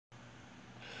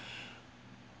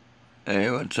Hey,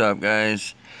 what's up,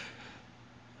 guys?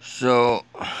 So,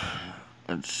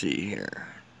 let's see here.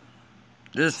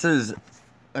 This is,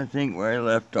 I think, where I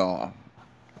left off.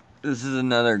 This is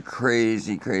another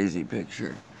crazy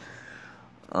picture.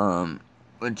 But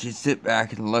you sit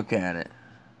back and look at it.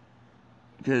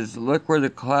 Because look where the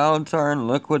clouds are and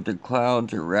look what the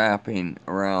clouds are wrapping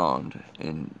around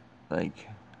and, like,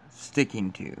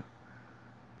 sticking to.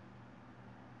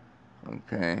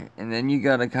 Okay, and then you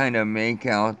gotta kind of make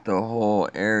out the whole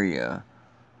area.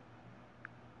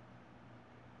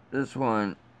 This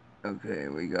one, okay,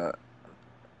 we got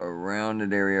a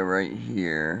rounded area right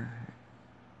here.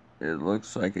 It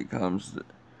looks like it comes,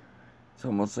 it's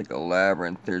almost like a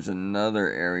labyrinth. There's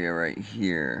another area right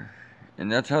here.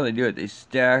 And that's how they do it. They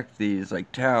stack these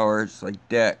like towers, like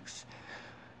decks.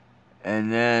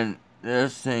 And then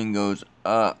this thing goes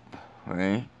up,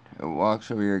 right? It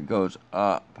walks over here, it goes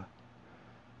up.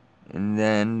 And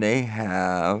then they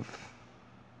have,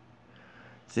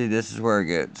 see, this is where it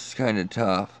gets kind of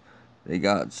tough. They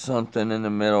got something in the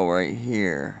middle right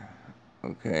here.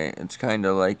 Okay, it's kind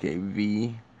of like a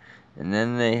V. And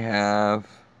then they have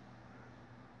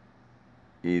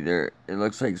either, it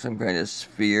looks like some kind of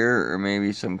sphere or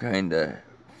maybe some kind of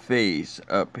face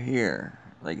up here,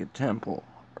 like a temple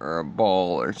or a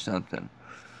ball or something.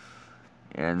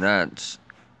 And that's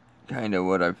kind of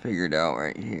what I figured out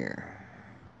right here.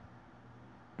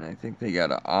 And I think they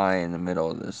got an eye in the middle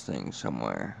of this thing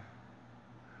somewhere.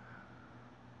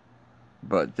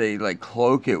 But they like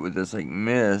cloak it with this like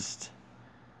mist.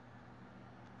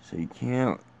 So you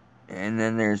can't. And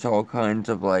then there's all kinds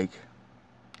of like,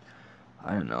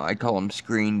 I don't know, I call them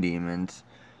screen demons.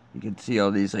 You can see all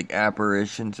these like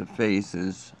apparitions of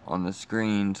faces on the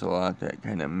screens a lot that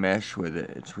kind of mesh with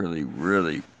it. It's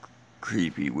really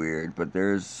creepy, weird, but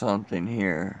there's something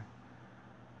here.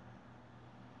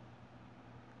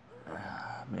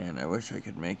 Man, I wish I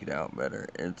could make it out better.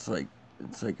 It's like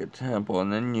a temple,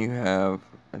 and then you have,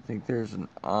 I think there's an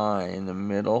eye in the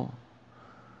middle.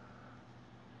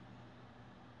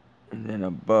 And then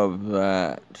above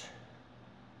that,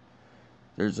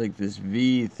 there's like this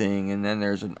V thing, and then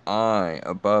there's an eye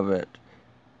above it.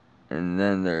 And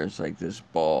then there's like this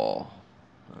ball.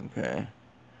 Okay.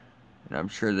 And I'm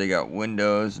sure they got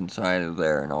windows inside of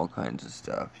there and all kinds of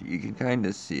stuff. You can kind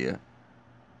of see it.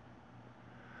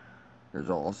 There's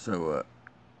also a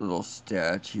little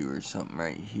statue or something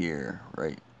right here,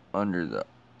 right under the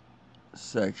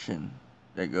section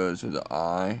that goes with the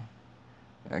eye.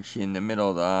 Actually, in the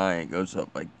middle of the eye, it goes up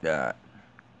like that.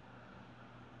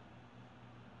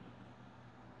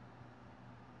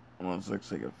 Almost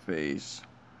looks like a face,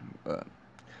 but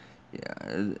yeah,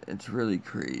 it's really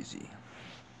crazy.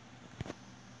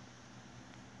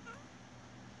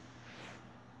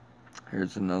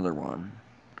 Here's another one.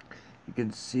 You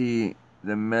can see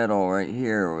the metal right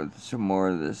here with some more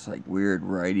of this like weird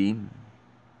writing.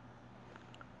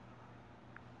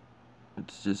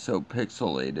 It's just so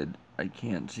pixelated, I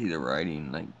can't see the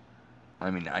writing. Like,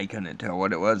 I mean, I couldn't tell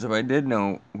what it was if I did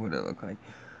know what it looked like.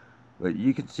 But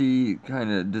you can see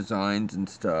kind of designs and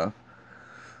stuff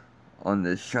on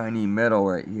this shiny metal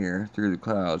right here through the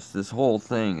clouds. This whole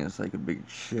thing is like a big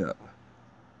ship.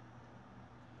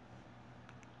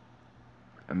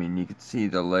 I mean, you can see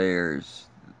the layers,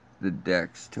 the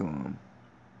decks to them.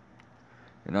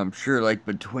 And I'm sure like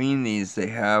between these they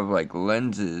have like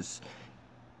lenses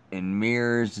and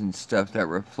mirrors and stuff that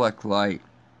reflect light.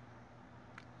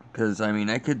 Because I mean,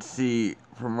 I could see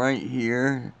from right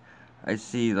here, I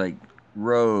see like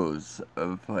rows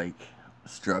of like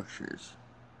structures.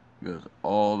 It goes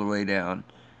all the way down.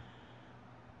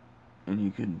 And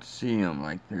you can see them,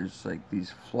 like there's like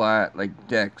these flat like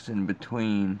decks in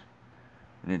between.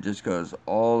 And it just goes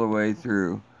all the way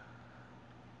through.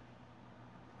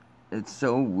 It's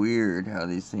so weird how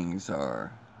these things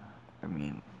are. I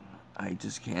mean, I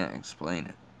just can't explain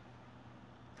it.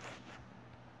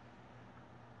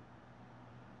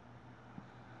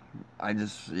 I'm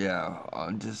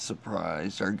just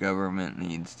surprised. Our government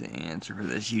needs to answer for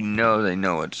this. You know they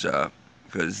know what's up.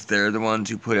 Because they're the ones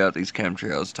who put out these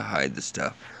chemtrails to hide the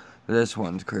stuff. This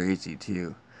one's crazy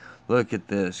too. Look at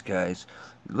this, guys.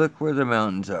 Look where the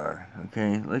mountains are,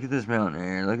 okay? Look at this mountain right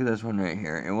here. Look at this one right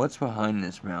here. And what's behind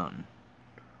this mountain?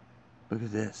 Look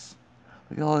at this.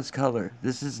 Look at all this color.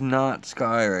 This is not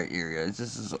sky right here, guys.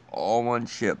 This is all one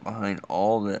ship behind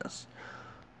all this.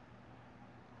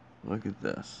 Look at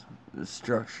this. The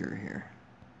structure here.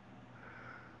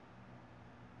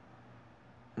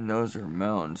 And those are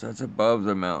mountains. That's above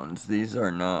the mountains. These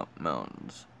are not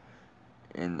mountains.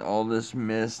 And all this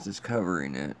mist is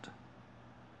covering it.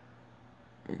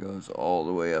 It goes all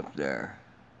the way up there.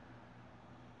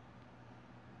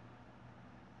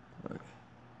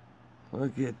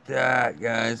 Look at that,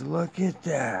 guys. Look at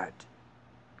that.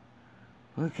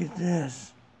 Look at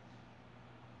this.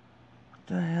 What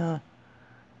the hell?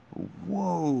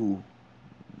 Whoa.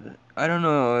 I don't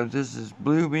know if this is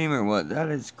blue beam or what. That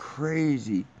is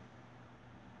crazy.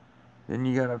 Then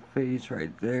you got a face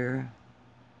right there.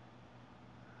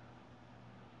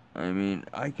 I mean,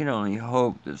 I can only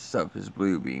hope this stuff is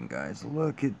blue beam, guys.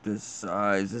 Look at this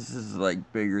size. This is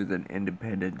like bigger than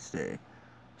Independence Day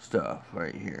stuff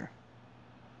right here.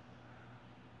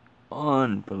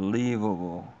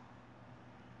 Unbelievable.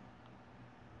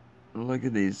 Look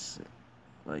at these,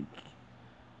 like,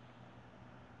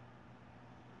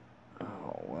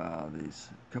 oh wow, these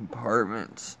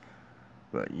compartments.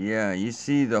 But yeah, you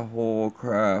see the whole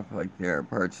craft, like there are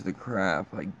parts of the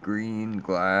craft, like green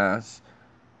glass.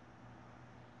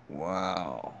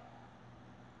 Wow.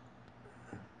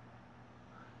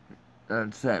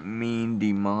 That's that mean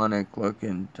demonic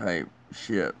looking type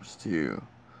ships too.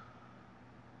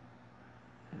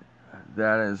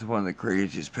 That is one of the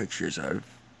craziest pictures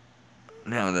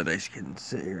now that I can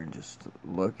sit here and just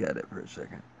look at it for a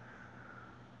second.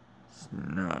 It's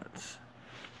nuts.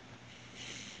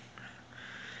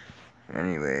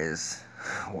 Anyways,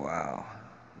 wow.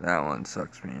 That one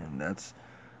sucks, man.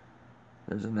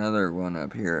 There's another one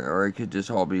up here, or it could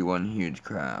just all be one huge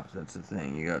craft. That's the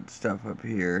thing. You got stuff up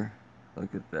here.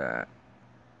 Look at that.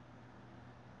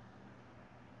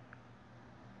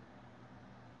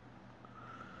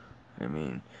 I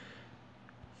mean,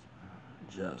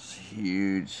 just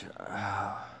huge.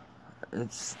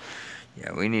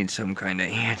 Yeah, we need some kind of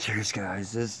answers,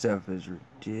 guys. This stuff is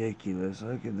ridiculous.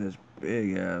 Look at this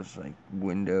big ass, like,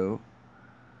 window.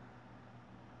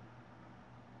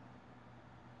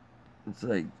 It's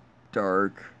like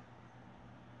dark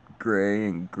gray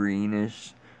and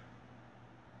greenish.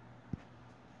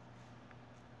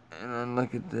 And then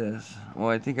look at this. Well,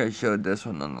 I think I showed this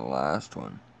one on the last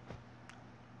one.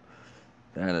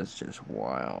 That is just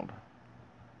wild.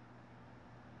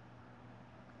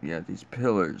 You got these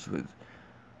pillars with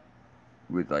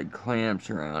like clamps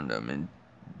around them and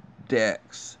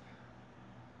decks.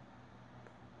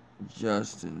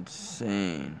 Just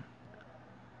insane.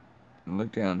 And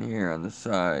look down here on the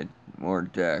side, more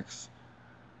decks.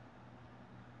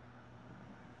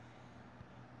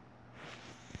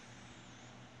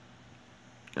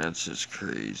 That's just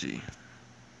crazy.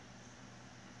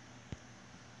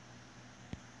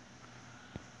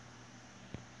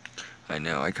 I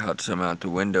know, I caught some out the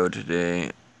window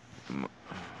today. I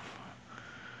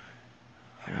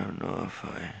don't know if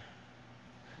I...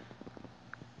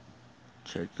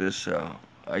 Check this out.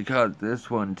 I caught this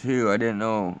one too. I didn't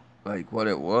know like what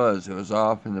it was. It was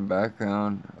off in the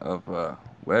background of a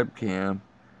webcam.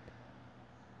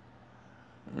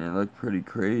 And it looked pretty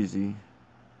crazy.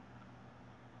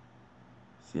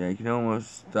 See, I can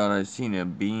almost thought I seen a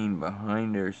beam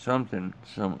behind it or something.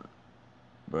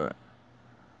 But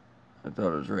I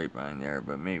thought it was right behind there,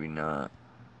 but maybe not.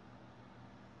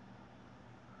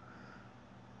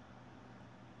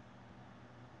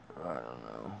 I don't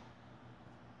know.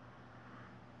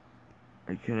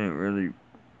 I couldn't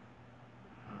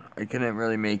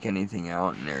really make anything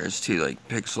out in there. It's too like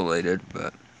pixelated,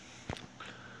 but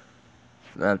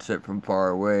that's it from far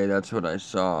away. That's what I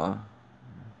saw.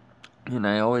 And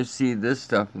I always see this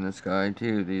stuff in the sky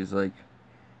too. These like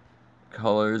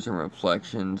colors and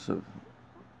reflections of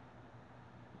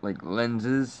like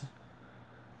lenses.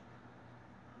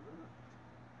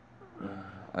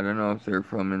 I don't know if they're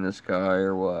from in the sky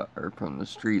or what, or from the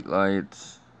street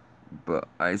lights, but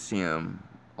I see them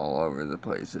all over the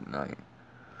place at night.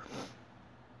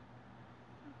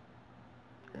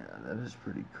 Yeah, that is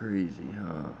pretty crazy,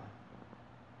 huh?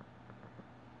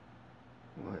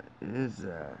 What is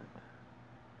that?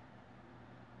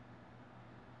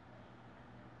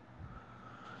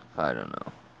 I don't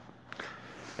know.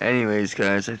 Anyways,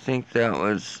 guys, I think that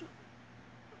was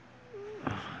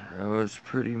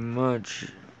pretty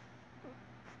much...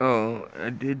 Oh, I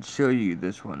did show you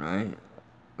this one, right?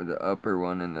 With the upper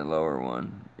one and the lower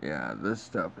one. Yeah, this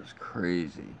stuff is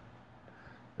crazy.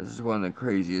 This is one of the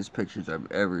craziest pictures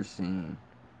I've ever seen.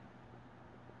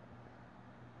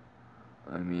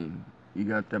 I mean, you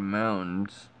got the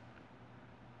mountains.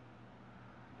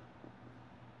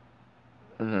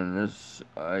 And then this,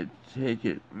 I take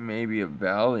it maybe a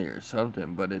valley or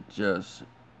something, but it just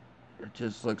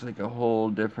looks like a whole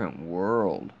different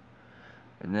world.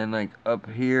 And then like up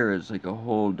here is like a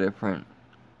whole different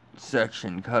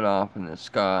section cut off in the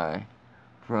sky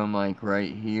from like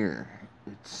right here.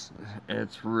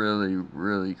 It's really,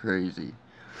 really crazy.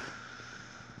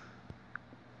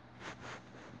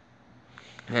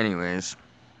 Anyways,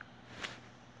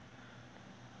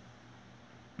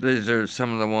 These are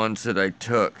some of the ones that I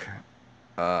took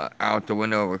out the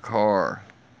window of a car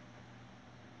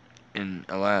in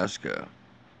Alaska.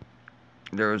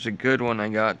 There was a good one I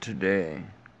got today.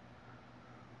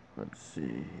 Let's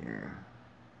see here.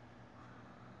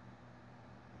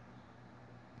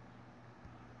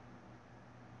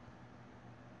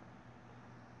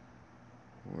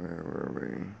 Where were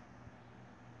we?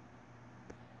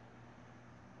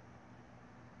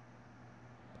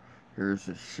 Here's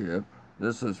a ship.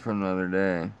 This is from the other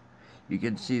day. You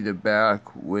can see the back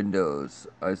windows.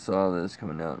 I saw this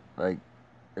coming out. Like,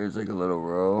 there's like a little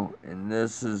row, and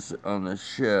this is on the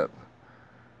ship.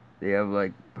 They have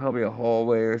like probably a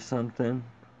hallway or something,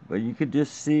 but you could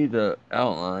just see the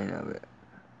outline of it.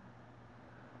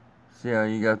 See how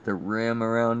you got the rim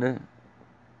around it?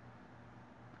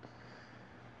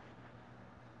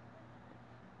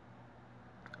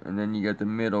 And then you got the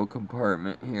middle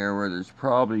compartment here where there's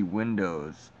probably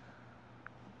windows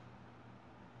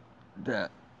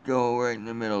that go right in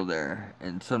the middle there.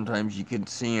 And sometimes you can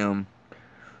see them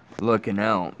looking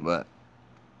out, but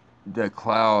the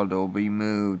cloud will be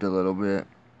moved a little bit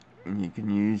and you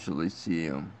can usually see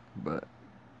them. But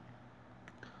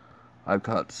I've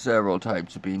caught several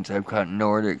types of beings. I've caught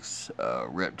Nordics,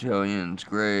 reptilians,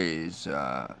 greys,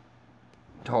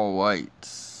 tall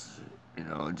whites, you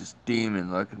know, just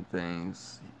demon looking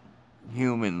things,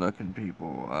 human looking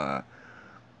people,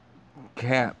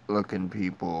 cat looking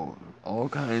people, all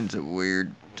kinds of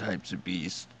weird types of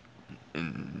beasts,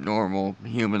 and normal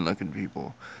human looking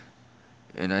people.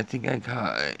 And I think I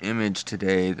caught an image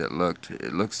today that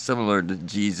looked similar to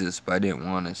Jesus, but I didn't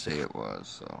want to say it was,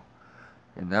 so.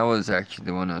 And that was actually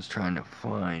the one I was trying to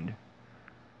find.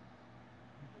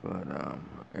 But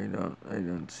I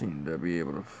don't seem to be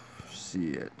able to see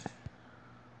it,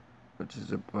 which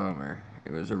is a bummer.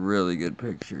 It was a really good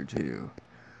picture too.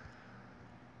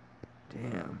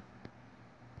 Damn.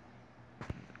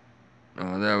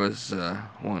 Oh, that was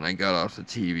one I got off the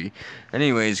TV.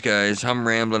 Anyways, guys, I'm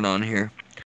rambling on here.